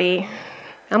 "Sorry, buddy,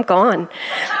 I'm gone."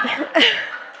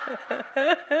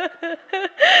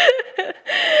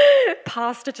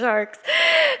 Pastor jokes.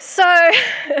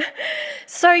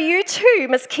 So you too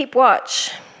must keep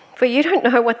watch, for you don't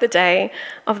know what the day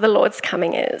of the Lord's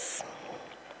coming is.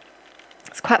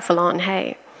 It's quite full on,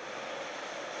 hey?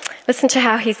 Listen to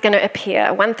how he's going to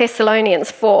appear. 1 Thessalonians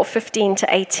 4, 15 to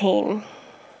 18.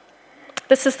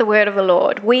 This is the word of the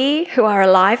Lord. "We who are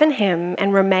alive in him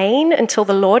and remain until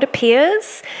the Lord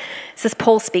appears." This is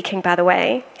Paul speaking, by the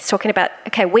way. He's talking about,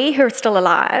 we who are still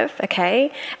alive,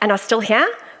 and are still here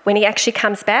when he actually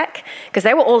comes back, because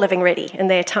they were all living ready in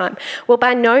their time, will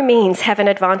by no means have an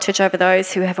advantage over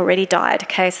those who have already died.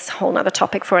 This is a whole other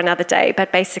topic for another day,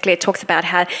 but basically it talks about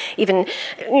how even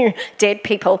dead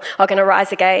people are going to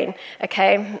rise again.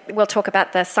 We'll talk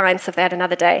about the science of that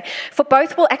another day. "For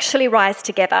both will actually rise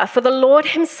together, for the Lord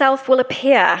himself will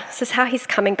appear." This is how he's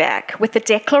coming back, "with the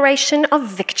declaration of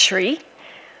victory."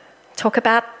 Talk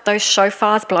about those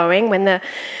shofars blowing when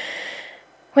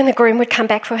the groom would come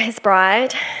back for his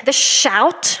bride, "the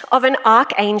shout of an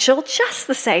archangel," just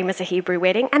the same as a Hebrew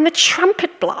wedding, "and the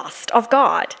trumpet blast of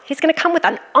God." He's going to come with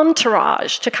an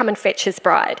entourage to come and fetch his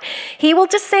bride. "He will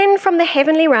descend from the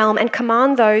heavenly realm and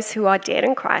command those who are dead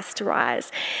in Christ to rise.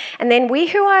 And then we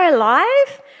who are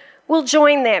alive will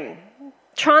join them,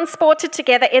 transported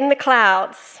together in the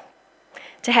clouds,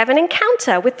 to have an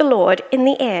encounter with the Lord in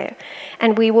the air,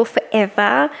 and we will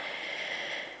forever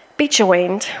be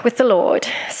joined with the Lord.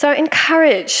 So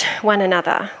encourage one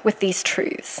another with these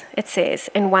truths," it says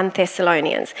in 1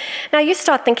 Thessalonians. Now you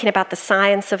start thinking about the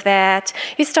science of that.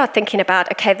 You start thinking about,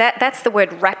 that's the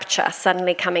word rapture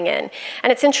suddenly coming in.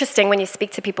 And it's interesting when you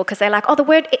speak to people because they're like, the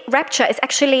word rapture is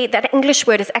actually, that English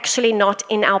word is actually not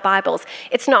in our Bibles.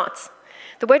 It's not.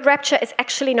 The word rapture is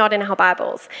actually not in our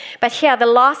Bibles. But here, the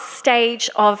last stage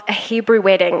of a Hebrew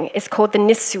wedding is called the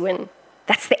nisuin.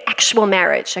 That's the actual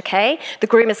marriage, The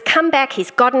groom has come back,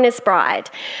 he's gotten his bride,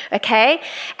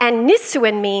 And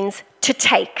nisuin means to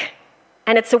take.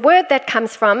 And it's a word that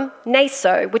comes from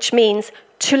neso, which means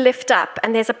to lift up.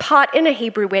 And there's a part in a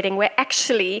Hebrew wedding where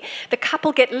actually the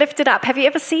couple get lifted up. Have you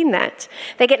ever seen that?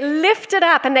 They get lifted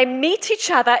up and they meet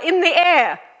each other in the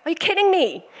air. Are you kidding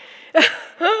me?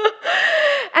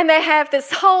 And they have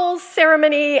this whole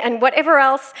ceremony and whatever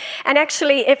else. And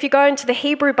actually, if you go into the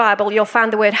Hebrew Bible, you'll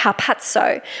find the word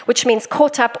harpazo, which means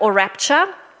caught up or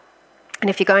rapture. And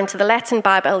if you go into the Latin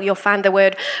Bible, you'll find the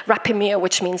word rapimir,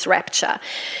 which means rapture.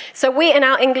 So we in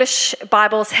our English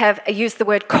Bibles have used the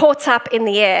word caught up in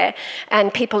the air,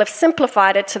 and people have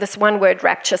simplified it to this one word,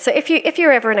 rapture. So if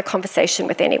you're ever in a conversation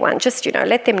with anyone, just,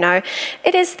 let them know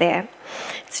it is there.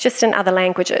 It's just in other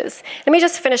languages. Let me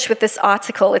just finish with this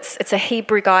article. It's a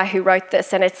Hebrew guy who wrote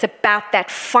this, and it's about that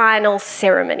final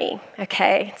ceremony,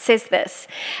 okay? It says this: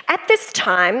 "At this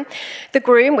time, the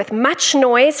groom, with much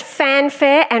noise,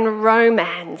 fanfare, and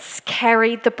romance,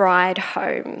 carried the bride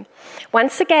home.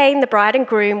 Once again, the bride and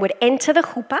groom would enter the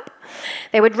chuppah.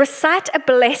 They would recite a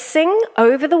blessing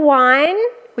over the wine,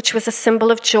 which was a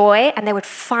symbol of joy, and they would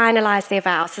finalize their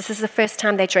vows." This is the first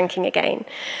time they're drinking again.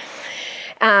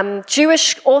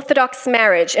 Jewish Orthodox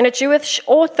marriage. In a Jewish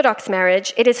Orthodox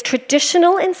marriage, it is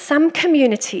traditional in some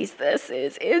communities, this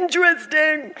is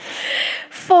interesting,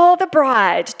 for the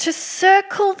bride to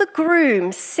circle the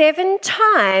groom 7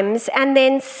 times and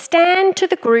then stand to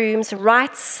the groom's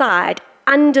right side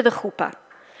under the chuppah.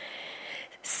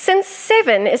 Since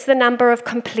 7 is the number of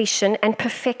completion and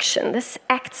perfection, this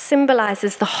act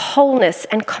symbolizes the wholeness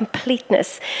and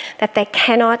completeness that they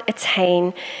cannot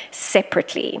attain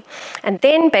separately. And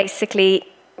then basically,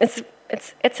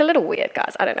 it's a little weird,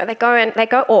 guys. I don't know. They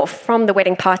go off from the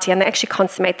wedding party and they actually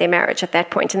consummate their marriage at that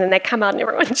point, and then they come out and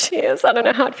everyone cheers. I don't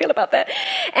know how I'd feel about that.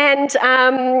 And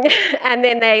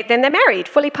then they're married,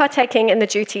 fully partaking in the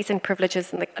duties and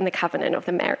privileges and the covenant of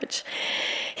the marriage.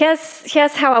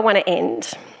 Here's how I want to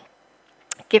end.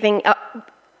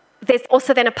 There's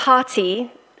also then a party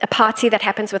that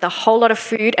happens with a whole lot of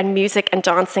food and music and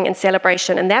dancing and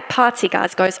celebration. And that party,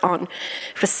 guys, goes on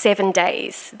for 7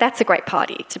 days. That's a great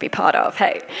party to be part of,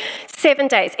 hey? 7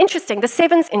 days. Interesting. The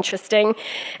 7's interesting.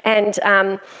 And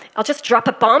I'll just drop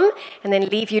a bomb and then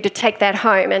leave you to take that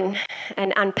home and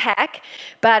unpack.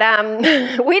 But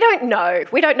we don't know.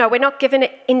 We're not given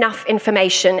enough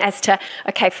information as to,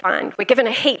 okay, fine. We're given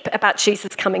a heap about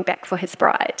Jesus coming back for his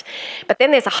bride. But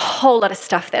then there's a whole lot of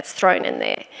stuff that's thrown in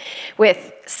there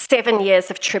with 7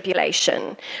 years of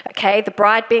tribulation, okay? The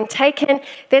bride being taken.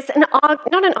 There's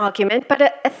not an argument, but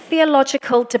a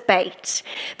theological debate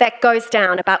that goes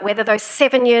down about whether those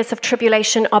 7 years of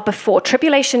tribulation are before.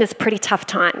 Tribulation is pretty tough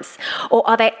times, or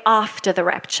are they after the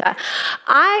rapture?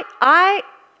 I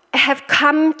have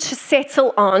come to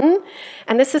settle on,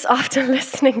 and this is after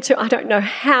listening to I don't know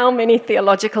how many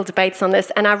theological debates on this,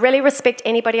 and I really respect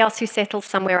anybody else who settles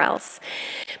somewhere else.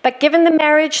 But given the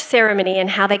marriage ceremony and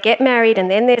how they get married, and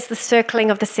then there's the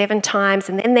circling of the 7 times,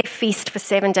 and then they feast for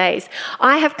 7 days,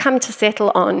 I have come to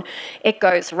settle on it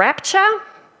goes rapture,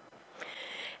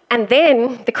 and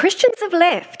then the Christians have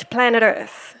left planet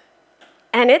Earth,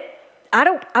 and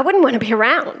I wouldn't want to be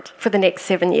around for the next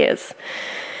 7 years,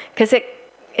 because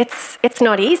it's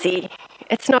not easy.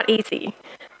 It's not easy.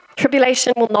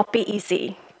 Tribulation will not be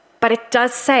easy. But it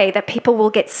does say that people will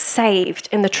get saved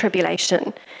in the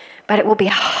tribulation. But it will be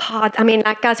hard. I mean,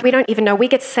 like, guys, we don't even know. We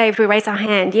get saved, we raise our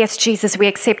hand. Yes, Jesus, we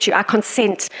accept you. I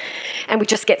consent. And we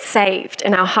just get saved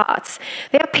in our hearts.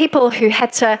 There are people who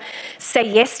had to say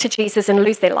yes to Jesus and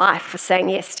lose their life for saying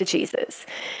yes to Jesus.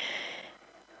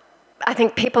 I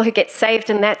think people who get saved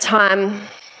in that time,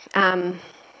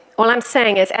 all I'm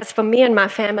saying is, as for me and my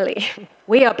family,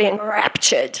 we are being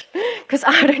raptured because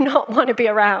I do not want to be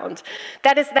around.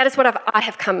 That is what I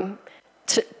have come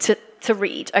to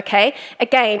read, okay?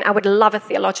 Again, I would love a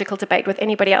theological debate with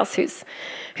anybody else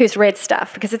who's read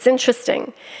stuff because it's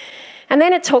interesting. And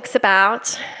then it talks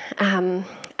about an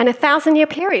 1,000-year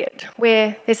period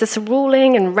where there's this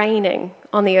ruling and reigning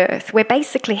on the earth, where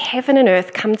basically heaven and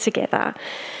earth come together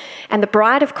and the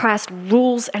bride of Christ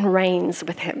rules and reigns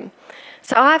with him.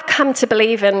 So I've come to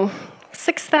believe in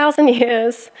 6,000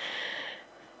 years,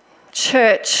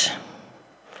 church,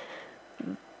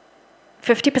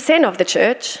 50% of the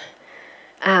church,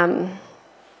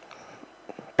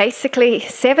 basically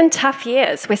 7 tough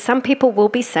years where some people will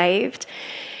be saved,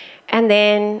 and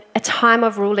then a time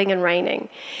of ruling and reigning.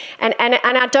 And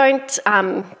I don't...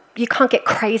 you can't get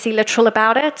crazy literal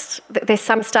about it. There's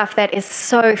some stuff that is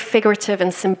so figurative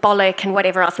and symbolic and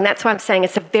whatever else. And that's why I'm saying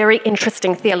it's a very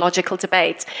interesting theological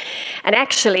debate. And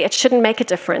actually, it shouldn't make a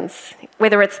difference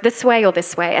whether it's this way or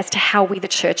this way as to how we, the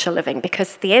church, are living.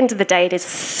 Because at the end of the day, it is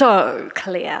so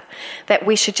clear that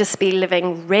we should just be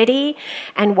living ready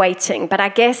and waiting. But I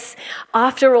guess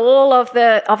after all of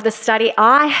the study,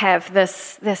 I have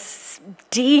this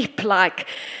deep,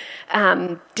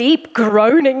 deep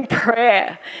groaning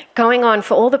prayer going on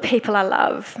for all the people I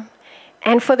love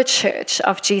and for the church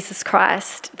of Jesus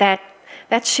Christ, that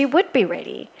she would be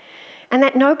ready and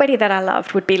that nobody that I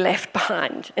loved would be left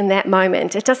behind in that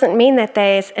moment. It doesn't mean that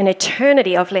there's an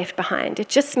eternity of left behind. It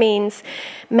just means,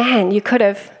 man, you could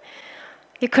have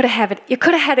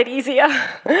had it easier.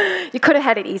 You could have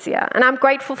had it easier. And I'm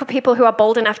grateful for people who are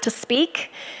bold enough to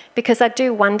speak, because I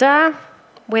do wonder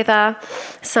whether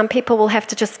some people will have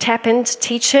to just tap into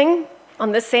teaching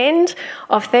on this end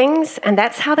of things, and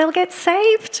that's how they'll get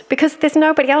saved, because there's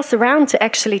nobody else around to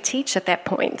actually teach at that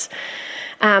point.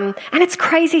 And it's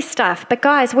crazy stuff. But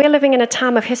guys, we're living in a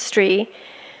time of history,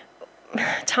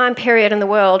 time period in the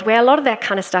world where a lot of that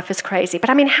kind of stuff is crazy. But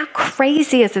I mean, how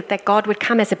crazy is it that God would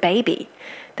come as a baby,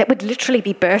 that would literally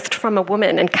be birthed from a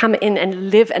woman and come in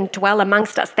and live and dwell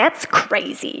amongst us? That's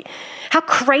crazy. How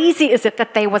crazy is it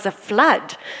that there was a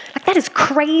flood? Like, that is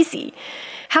crazy.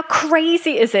 How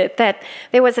crazy is it that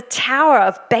there was a Tower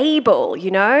of Babel, you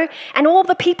know, and all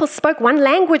the people spoke one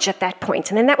language at that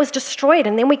point, and then that was destroyed,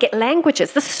 and then we get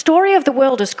languages. The story of the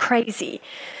world is crazy,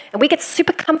 and we get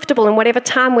super comfortable in whatever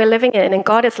time we're living in, and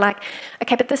God is like,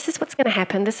 okay, but this is what's going to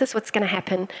happen, this is what's going to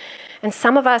happen. And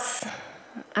some of us,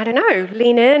 I don't know,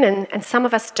 lean in, and some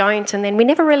of us don't, and then we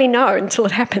never really know until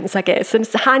it happens, I guess, and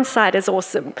hindsight is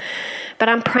awesome. But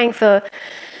I'm praying for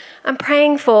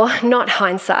not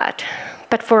hindsight,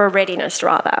 but for a readiness,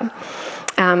 rather,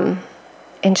 in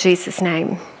Jesus'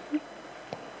 name.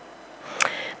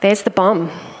 There's the bomb.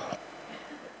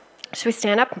 Should we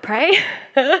stand up and pray?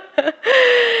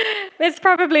 There's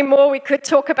probably more we could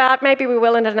talk about. Maybe we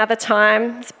will in another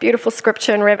time. It's a beautiful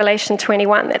scripture in Revelation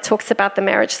 21 that talks about the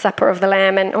marriage supper of the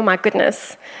Lamb, and oh my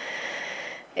goodness,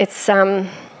 it's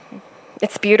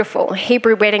beautiful.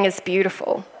 Hebrew wedding is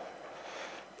beautiful.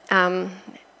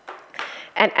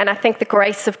 And I think the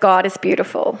grace of God is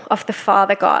beautiful, of the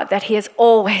Father God, that he has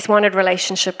always wanted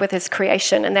relationship with his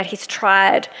creation, and that he's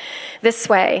tried this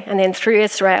way, and then through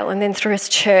Israel, and then through his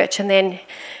church, and then,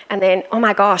 oh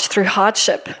my gosh, through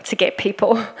hardship to get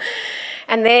people,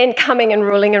 and then coming and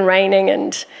ruling and reigning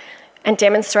and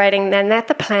demonstrating then that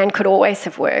the plan could always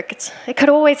have worked. It could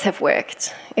always have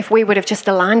worked if we would have just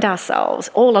aligned ourselves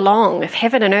all along, if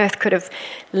heaven and earth could have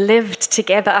lived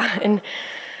together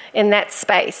in that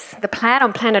space. The plan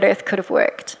on planet Earth could have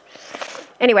worked.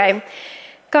 Anyway,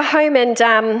 go home and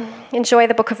enjoy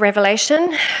the book of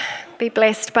Revelation. Be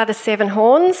blessed by the 7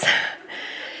 horns.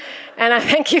 And I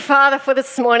thank you, Father, for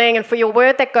this morning and for your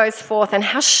word that goes forth and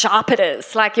how sharp it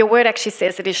is. Like, your word actually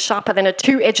says it is sharper than a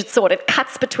 2-edged sword. It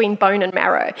cuts between bone and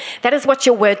marrow. That is what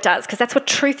your word does, because that's what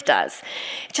truth does.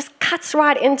 It just cuts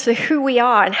right into who we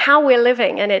are and how we're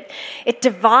living, and it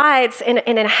divides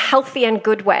in a healthy and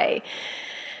good way.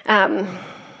 And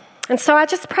so I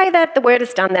just pray that the word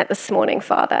has done that this morning,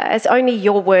 Father, as only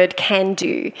your word can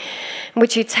do.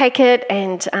 Would you take it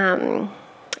and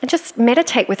just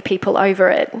meditate with people over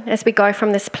it as we go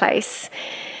from this place.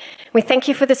 We thank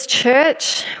you for this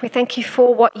church. We thank you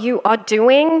for what you are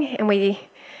doing. And we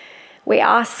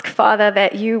ask, Father,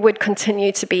 that you would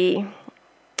continue to be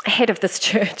head of this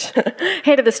church,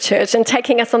 and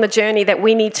taking us on the journey that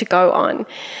we need to go on.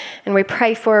 And we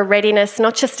pray for a readiness,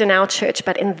 not just in our church,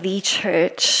 but in the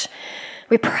church.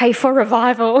 We pray for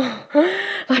revival,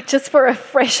 like just for a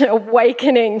fresh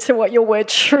awakening to what your word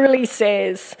truly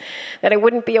says, that it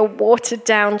wouldn't be a watered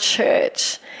down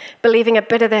church, believing a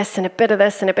bit of this and a bit of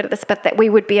this and a bit of this, but that we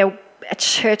would be a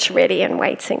church ready and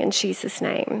waiting in Jesus'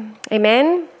 name.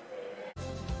 Amen.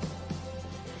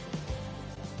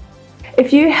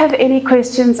 If you have any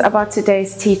questions about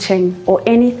today's teaching or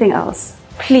anything else,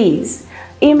 please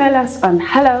email us on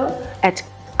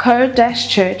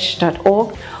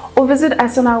hello@co-church.org or visit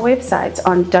us on our website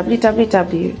on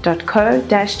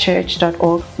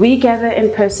www.co-church.org. We gather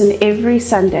in person every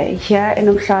Sunday here in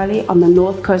Umhlali on the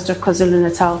north coast of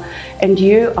KwaZulu-Natal, and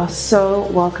you are so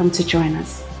welcome to join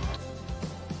us.